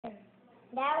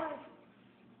That one's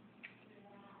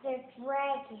the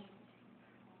dragon.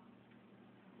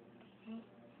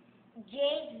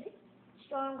 Jade's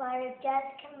storm glider does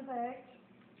convert.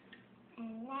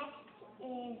 And next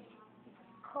is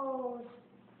Cole's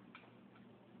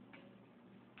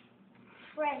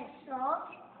Fred Assault.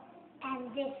 And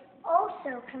this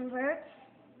also converts.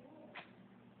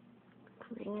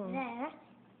 Cool. Like that.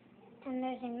 And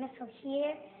there's a missile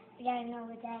here. We gotta know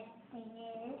what that thing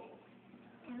is.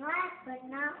 And last but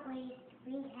not least,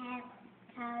 we have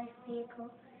Tyler's vehicle.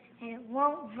 And it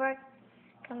won't convert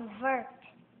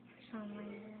for some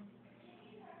reason.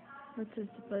 What's it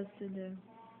supposed to do?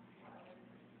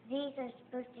 These are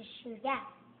supposed to shoot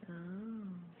out. Oh.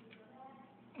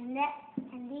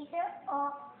 And these are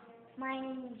all my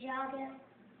Ninjago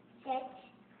sets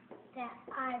that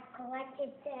I've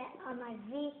collected that are my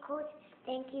vehicles.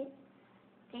 Thank you.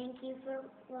 Thank you for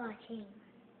watching.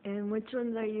 And which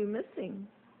ones are you missing?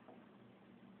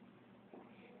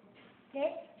 This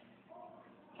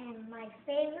and my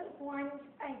favorite ones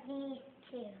are these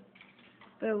two.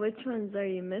 But which ones are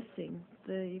you missing?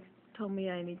 You told me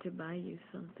I need to buy you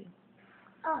something.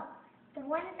 Oh, the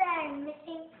ones that are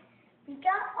missing, we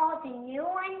got all the new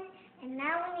ones, and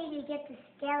now we need to get the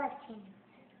skeleton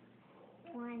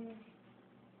ones.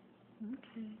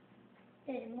 Okay.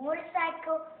 There's a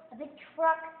motorcycle, a big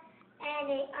truck,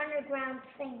 and an underground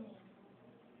thingy.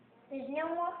 There's no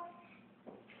more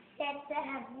sets that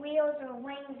have wheels or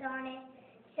wings on it,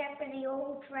 except for the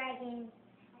old dragon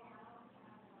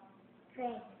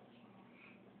thing.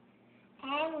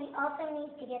 And we also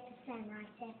need to get the samurai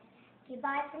set.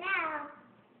 Goodbye for now.